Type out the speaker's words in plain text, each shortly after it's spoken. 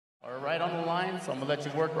All right, on the line, so I'm going to let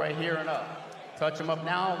you work right here and up. Touch them up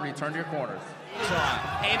now, return to your corners.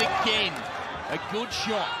 And again, a good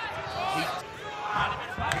shot.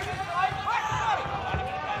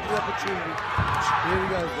 The opportunity. Here we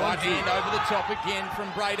go. Right hand over the top again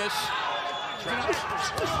from Briedis. Shots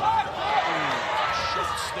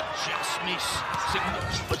that just miss.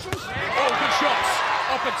 Oh, good shots.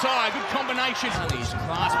 Opetaia, good combination. His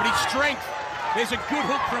class, but his strength. There's a good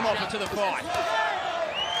hook from Oppa to the fight.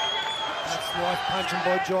 That's nice punching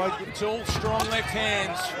by Jai. It's all strong left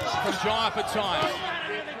hands from Jai Opetaia.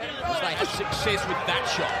 As they have success with that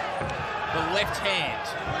shot. The left hand.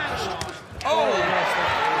 Oh!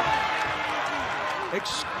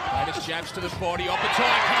 Briedis jabs to the body.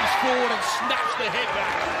 Opetaia comes forward and snaps the head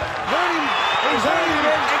back. He's hurting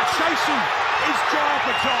and chasing is Jai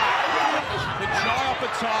Opetaia. The Jai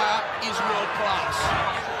Opetaia is world class.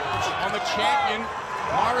 On the champion,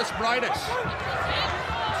 Mairis Briedis.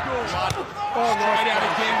 Straight out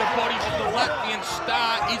again, the body of the Latvian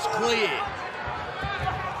star is clear.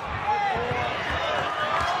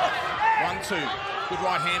 1-2. Good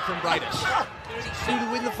right hand from Briedis. To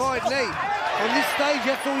win the fight, Nate. On this stage,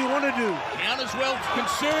 that's all you want to do. Count as well.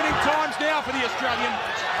 Concerning times now for the Australian.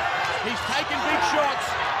 He's taken big shots,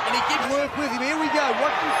 and he gives work with him. Here we go.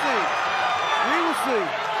 What do you see? We will see.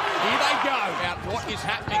 Here they go. About what is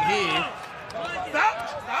happening here.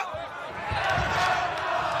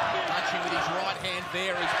 Touching with his right hand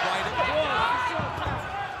there is Briedis.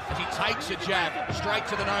 As he takes a jab straight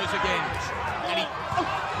to the nose again. And he...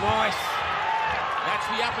 Nice. That's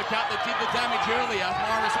the uppercut that did the damage earlier.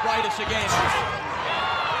 Mairis Briedis again.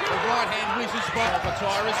 The right hand whizzes by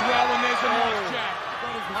Opetaia as well, and there's a nice jab.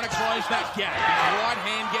 Trying to close that gap. His right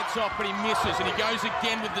hand gets off, but he misses, and he goes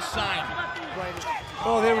again with the same.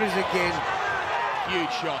 Oh, there it is again.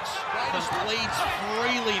 Huge shots. Briedis leads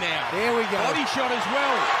freely now. There we go. Body shot as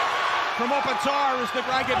well from Opetaia as the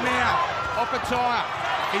braggart now. Opetaia,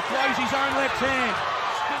 he throws his own left hand.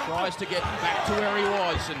 Tries to get back to where he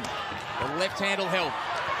was, and the left hand will help.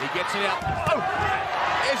 He gets it out. Oh!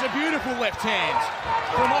 There's a beautiful left hand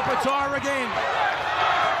from Opetaia again.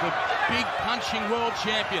 The big punching world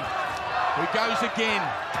champion who goes again.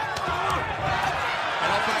 And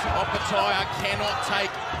Opetaia cannot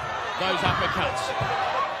take those uppercuts.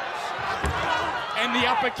 And the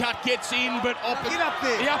uppercut gets in, but Get up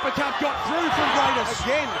there. the uppercut got through from Briedis.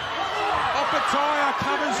 Again. Opetaia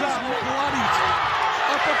covers up, bloodied.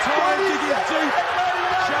 Opetaia digging deep,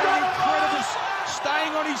 showing incredible,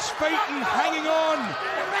 staying on his feet and hanging on.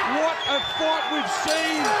 What a fight we've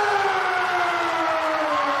seen.